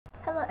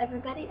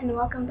everybody, and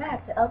welcome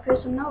back to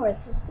Appears from Nowhere.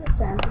 This is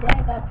Sister, and today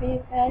I got for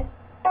you guys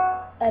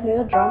a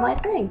new Draw My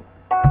Thing.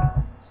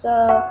 So,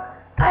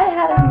 I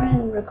haven't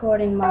been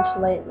recording much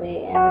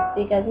lately, and it's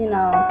because, you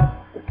know,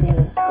 it's the end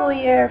of the school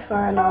year,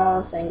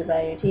 finals, saying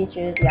goodbye to your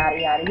teachers, yada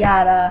yada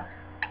yada.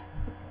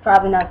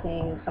 Probably not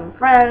seeing some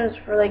friends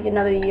for like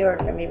another year,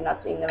 or maybe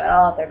not seeing them at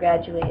all if they're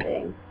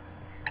graduating.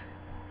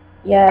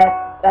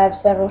 Yeah, I have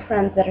several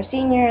friends that are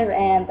seniors,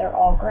 and they're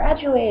all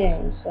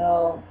graduating,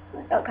 so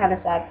I felt kind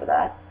of sad for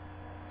that.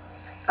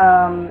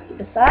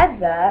 Besides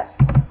that,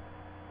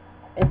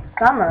 it's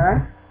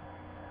summer.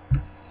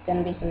 It's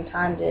gonna be some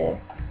time to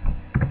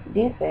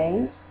do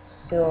things,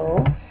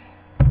 so,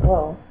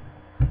 whoa.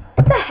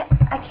 What the heck?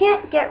 I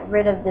can't get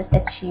rid of this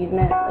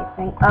achievement, like,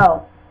 thing.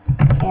 Oh,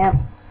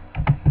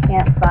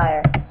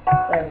 campfire.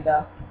 There we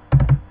go.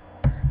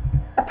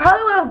 I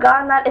probably would have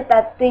gotten that if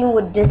that thing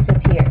would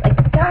disappear.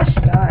 Like, gosh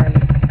darn.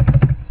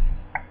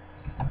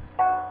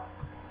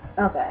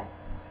 Okay.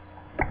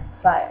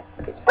 Fire.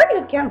 It's a pretty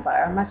good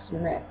campfire, I must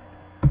admit.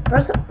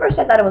 First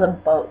I thought it was a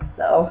boat,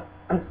 though,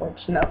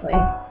 unfortunately.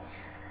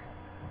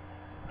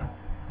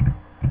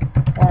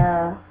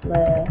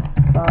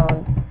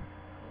 Telephone.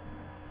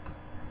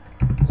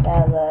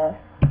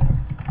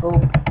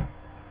 Telescope.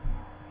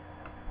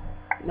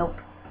 Nope.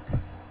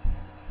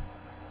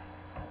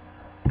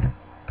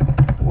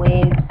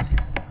 Waves.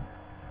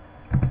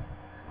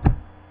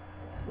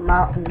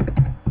 Mountain.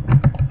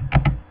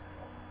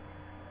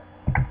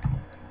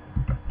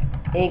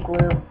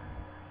 Igloo.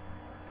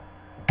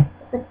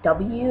 The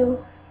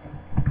W.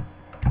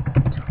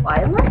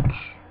 Twilight?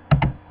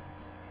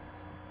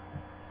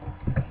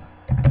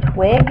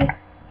 Twig?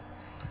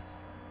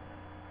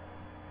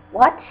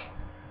 What?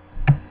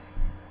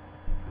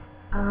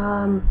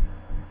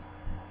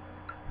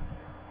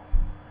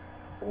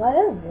 What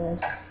is this?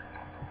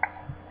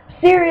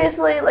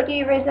 Seriously? Like,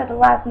 you erased at the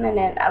last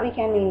minute. We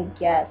can't even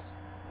guess.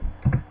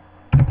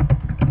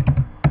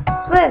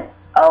 Swift.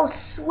 Oh,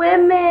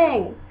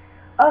 swimming!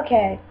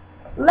 Okay.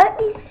 Let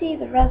me see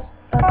the rest.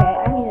 Okay,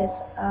 I need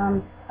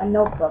a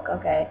notebook,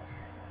 okay.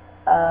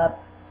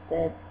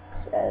 Okay.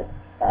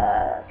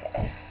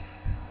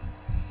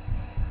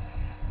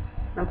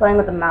 I'm playing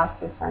with the mouse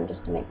this time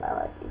just to make my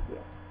life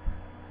easier.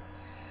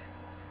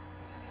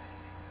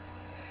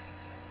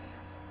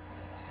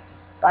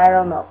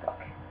 Spiral notebook.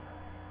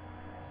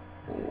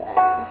 And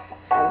then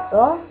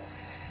pencil.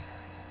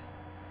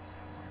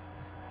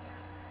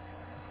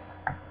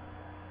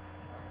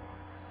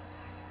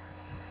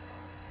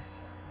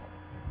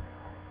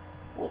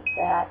 Make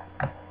that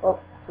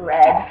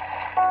red.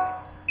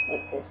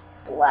 Make this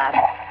black.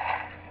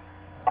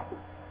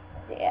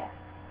 Yeah.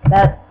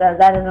 That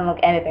doesn't look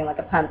anything like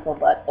a pencil,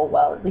 but oh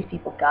well, at least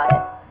people got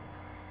it.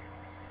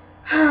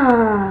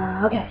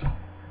 Okay.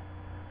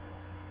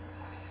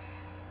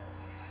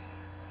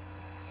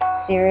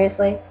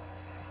 Seriously?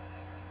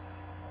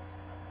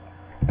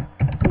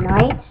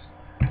 Night?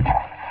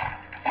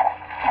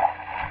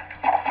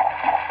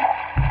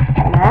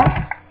 Mess?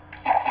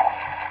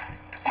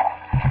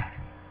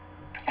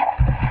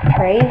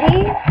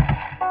 Crazy?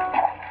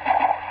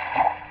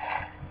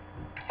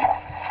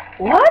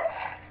 What?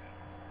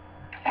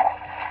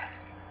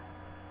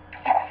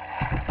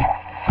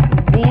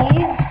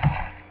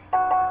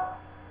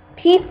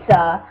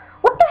 Pizza?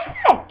 What the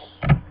heck?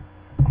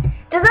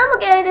 Does that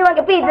look anything like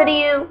a pizza to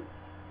you?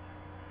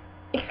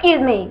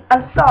 Excuse me,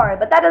 I'm sorry,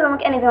 but that doesn't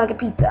look anything like a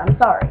pizza. I'm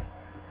sorry.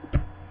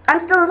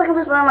 I'm still in second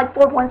place, but I'm like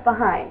 4 points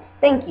behind.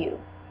 Thank you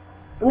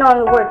for knowing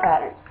the word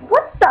patterns.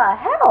 What the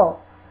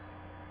hell?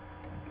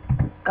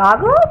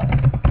 Goggles?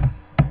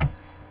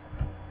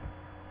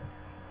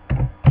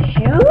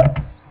 Shoes?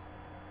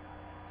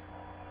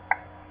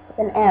 With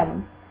an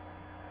M.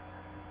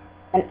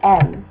 An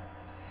M.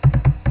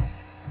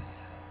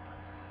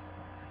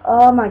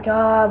 Oh my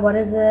god, what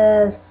is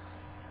this?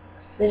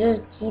 They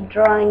just keep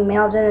drawing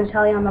male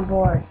genitalia on the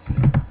board.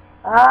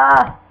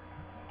 Ah!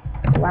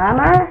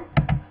 Glamour?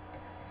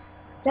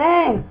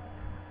 Dang!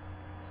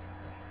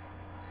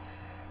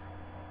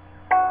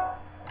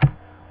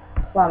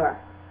 Plumber.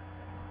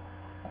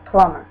 A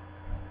plumber.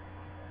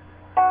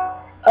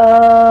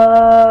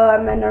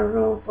 I'm in a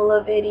room full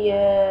of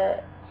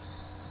idiots.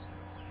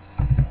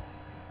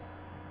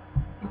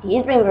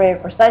 He's being very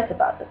precise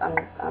about this.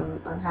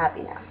 I'm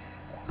happy now.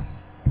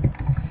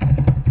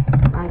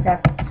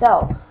 Minecraft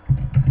itself.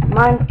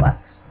 Mineplex.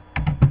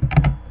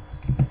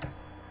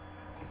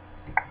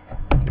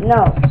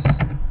 Notes.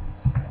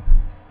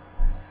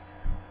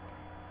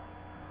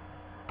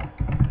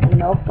 A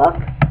notebook.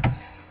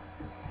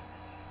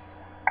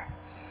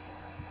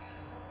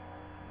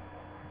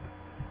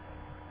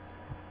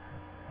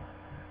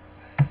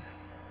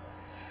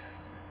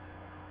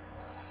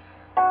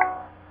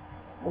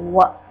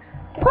 What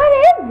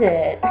is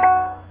it?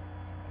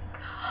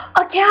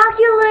 A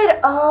calculator!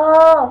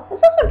 Oh, this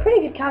is a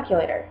pretty good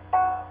calculator.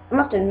 I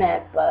must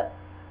admit, but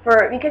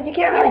because you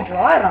can't really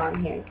draw it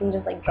on here. You can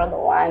just like draw the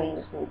line and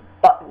just move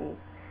buttons.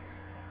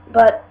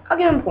 But I'll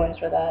give him points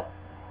for that.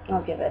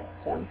 I'll give it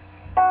to him.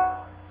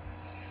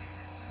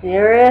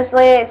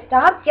 Seriously,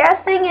 stop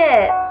guessing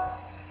it!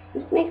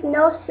 This makes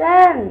no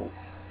sense.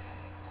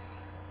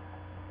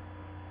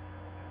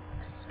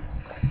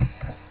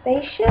 A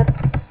spaceship?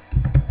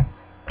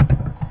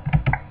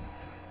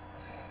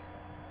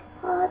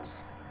 What?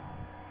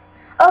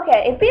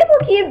 Okay, if people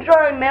keep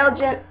drawing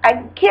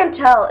I can't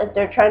tell if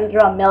they're trying to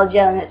draw male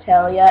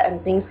genitalia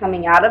and things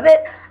coming out of it.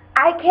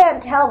 I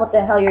can't tell what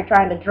the hell you're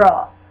trying to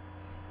draw.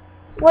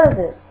 What is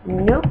this?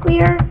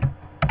 Nuclear?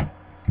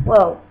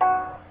 Whoa.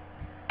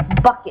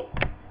 Bucket.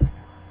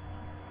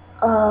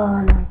 Oh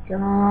my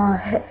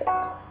god.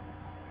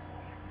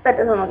 That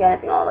doesn't look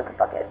anything at all like a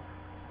bucket.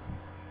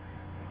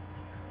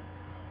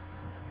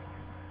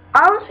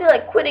 I almost feel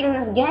like quitting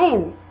this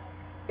game.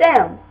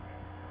 Damn.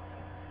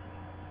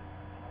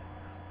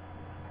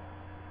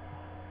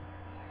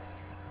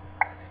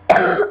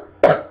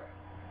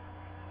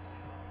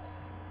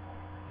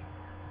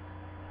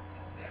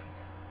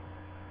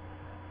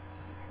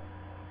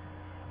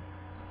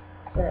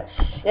 The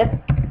ship.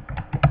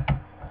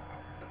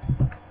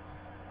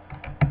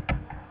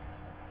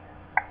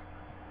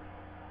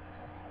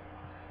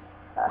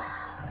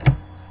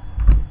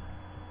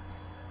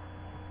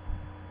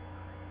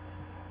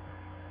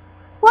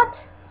 What?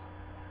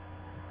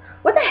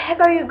 Where the heck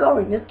are you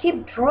going? Just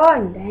keep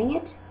drawing, dang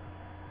it.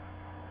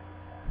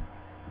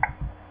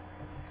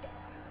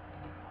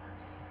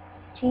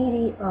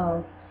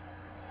 GDO.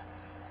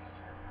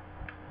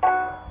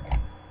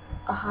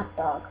 A hot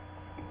dog.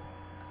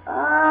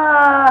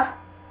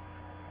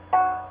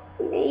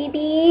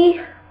 Maybe.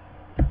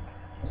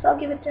 So I'll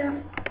give it to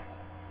him.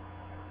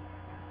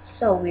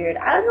 So weird.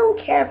 I don't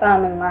care if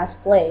I'm in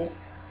last place.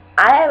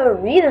 I have a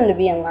reason to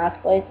be in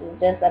last place. It's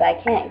just that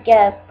I can't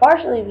guess,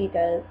 partially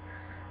because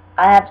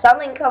I have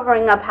something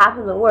covering up half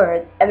of the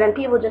words, and then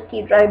people just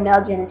keep drawing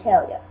male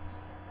genitalia.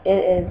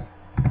 It is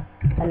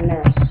a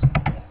nurse.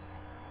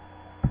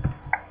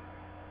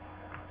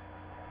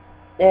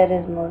 It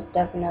is most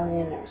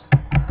definitely a nurse.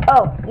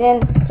 Oh,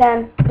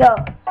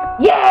 Nintendo.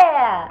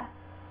 Yeah!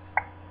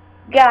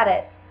 Got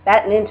it.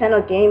 That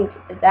Nintendo game,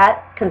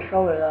 that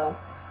controller though.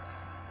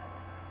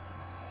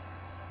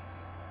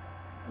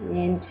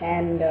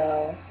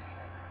 Nintendo.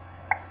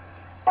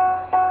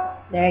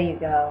 There you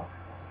go.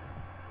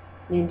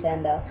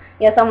 Nintendo.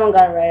 Yeah, someone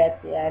got it right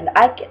at the end.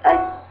 I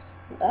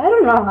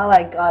don't know how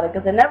I got it,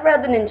 because I never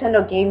had the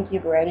Nintendo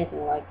GameCube or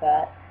anything like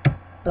that.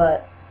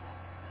 But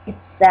it's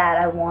sad.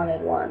 I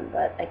wanted one,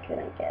 but I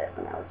couldn't get it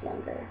when I was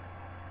younger.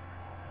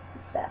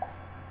 It's sad.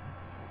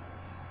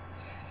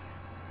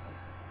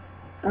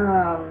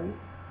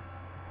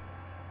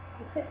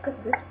 What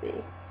could this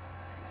be?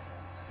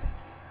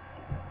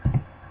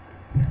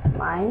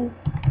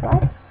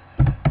 Mineplex?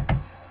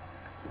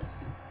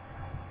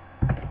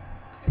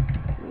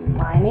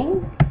 Mining?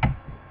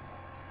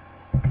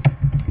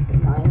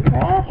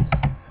 Minecraft?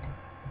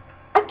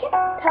 I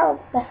can't tell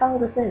what the hell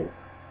this is.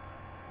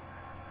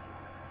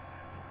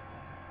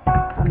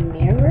 A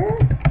mirror?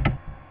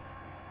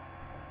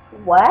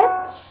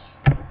 What?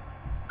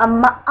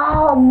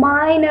 Oh,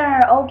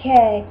 miner.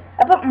 Okay.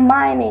 I put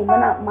mining, but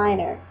not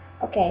miner.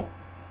 Okay.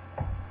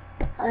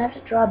 I have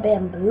to draw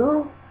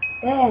bamboo?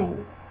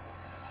 Dang.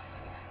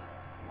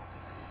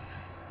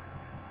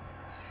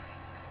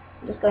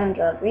 I'm just going to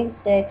draw green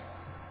sticks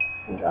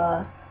and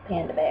draw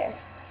panda bear.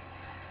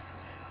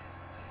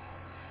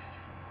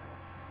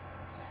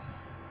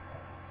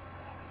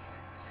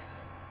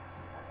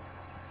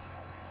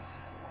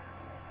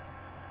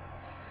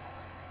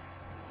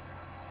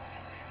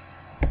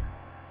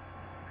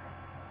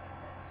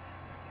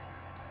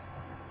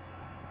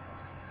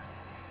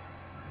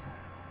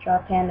 Draw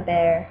panda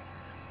bear.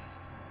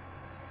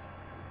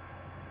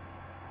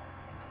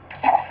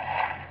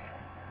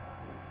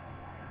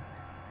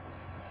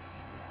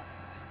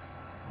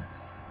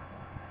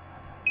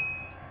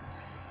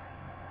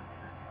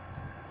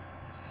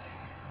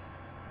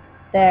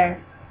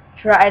 There.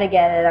 Try to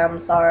get it.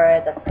 I'm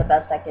sorry. That's the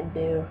best I could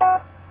do.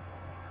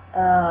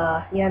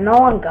 Yeah, no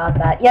one got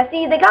that. Yeah,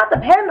 see, they got the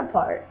panda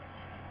part.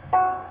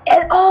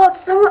 And,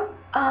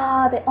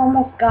 they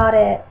almost got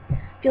it.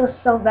 Feels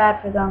so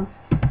bad for them.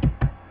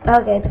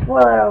 Okay, it's a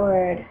 4-letter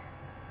word.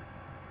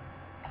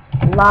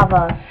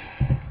 Lava.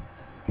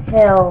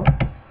 Hill.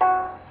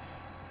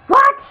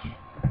 What?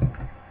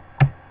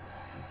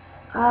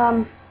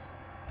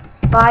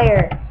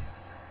 Fire.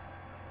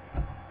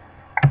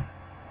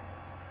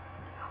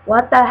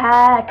 What the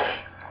heck?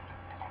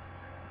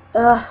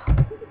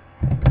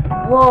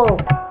 Whoa.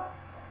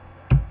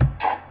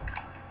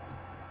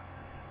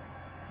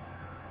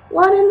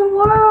 What in the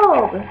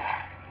world?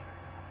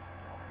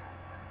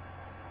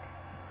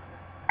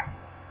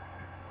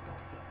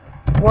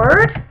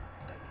 Word?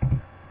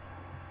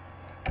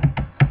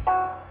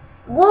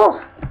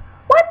 Wolf.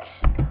 What?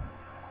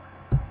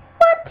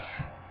 What?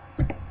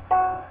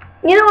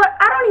 You know what?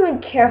 I don't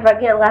even care if I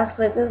get last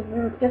place,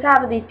 because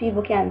half of these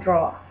people can't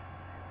draw.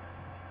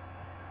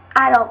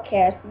 I don't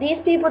care.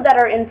 These people that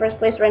are in first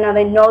place right now,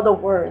 they know the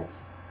words.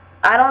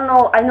 I don't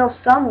know. I know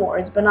some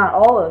words, but not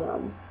all of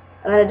them.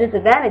 I'm at a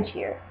disadvantage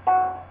here.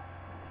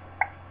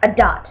 A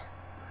dot.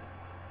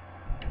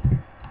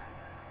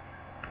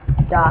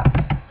 Dot.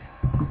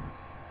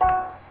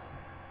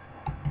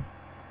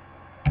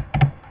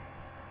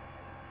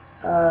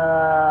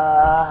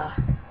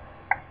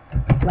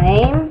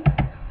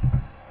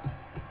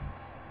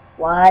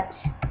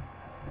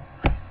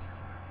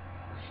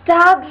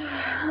 Stop.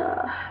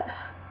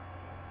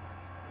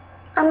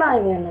 I'm not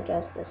even gonna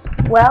address this.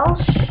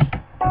 Welsh.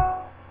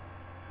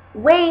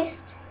 Waste.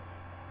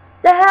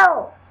 The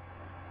hell.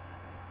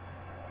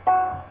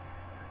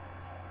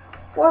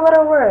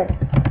 4-letter word.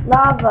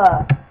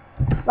 Lava.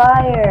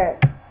 Fire.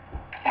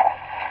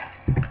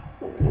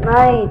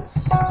 Night.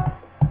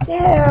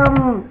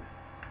 Damn.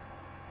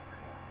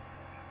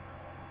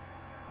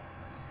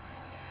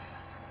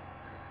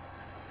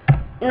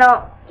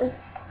 No.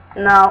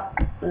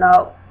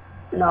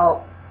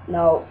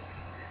 No.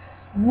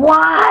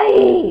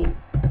 Why?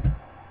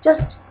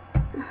 Just...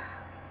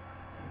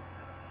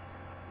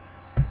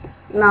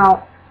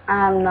 No.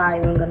 I'm not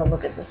even gonna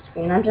look at the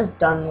screen. I'm just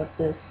done with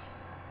this.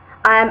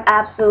 I am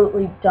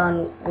absolutely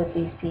done with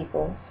these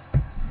people.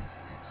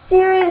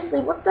 Seriously,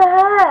 what the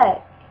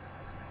heck?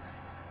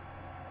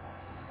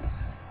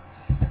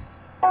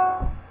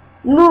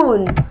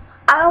 Moon.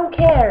 I don't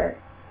care.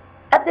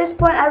 At this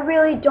point, I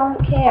really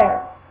don't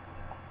care.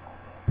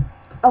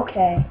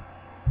 Okay.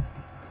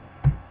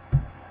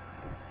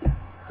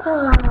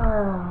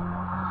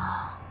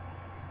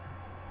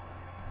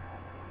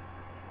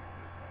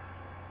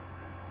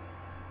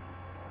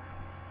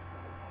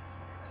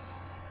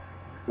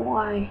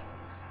 Why?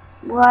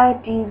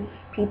 Why do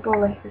people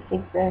like this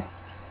exist?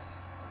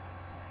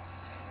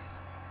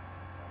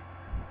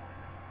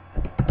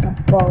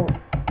 A boat.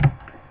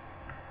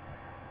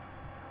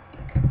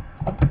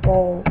 A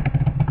boat.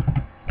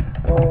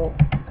 Boat.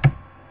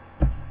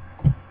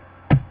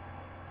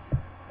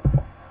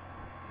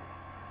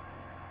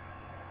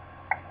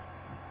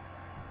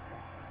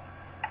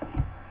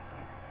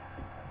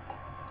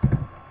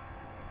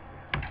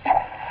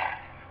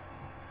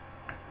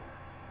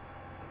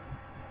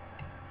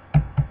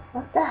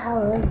 What the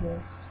hell is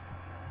this?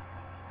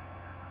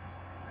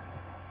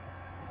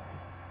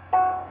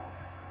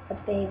 A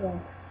bagel.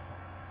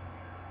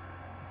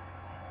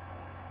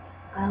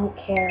 I don't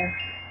care.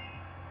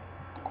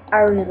 I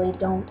really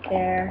don't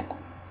care.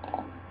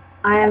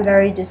 I am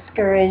very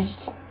discouraged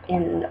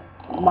in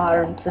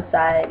modern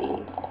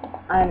society.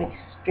 I'm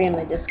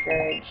extremely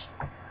discouraged.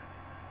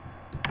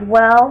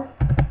 Well,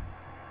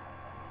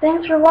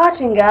 thanks for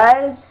watching,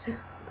 guys.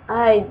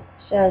 I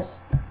just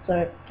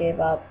sort of gave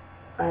up.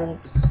 I'm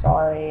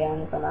sorry.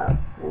 I'm gonna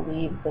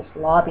leave this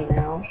lobby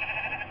now.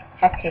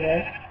 Heck to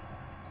this.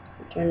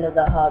 Return to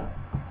the hub.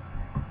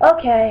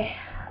 Okay.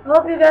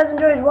 Hope you guys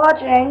enjoyed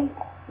watching.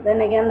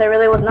 Then again, there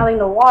really was nothing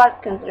to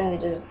watch considering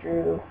they just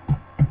drew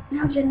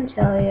male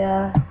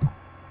genitalia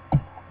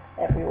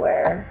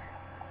everywhere.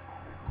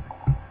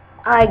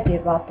 I just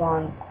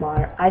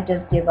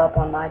give up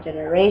on my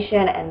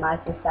generation and my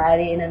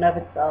society in and of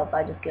itself.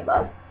 I just give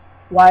up.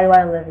 Why do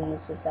I live in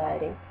this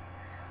society?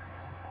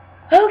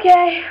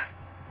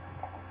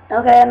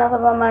 Okay, enough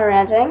about my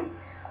ranting.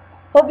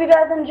 Hope you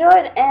guys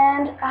enjoyed,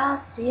 and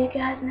I'll see you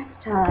guys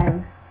next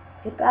time.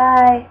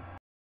 Goodbye.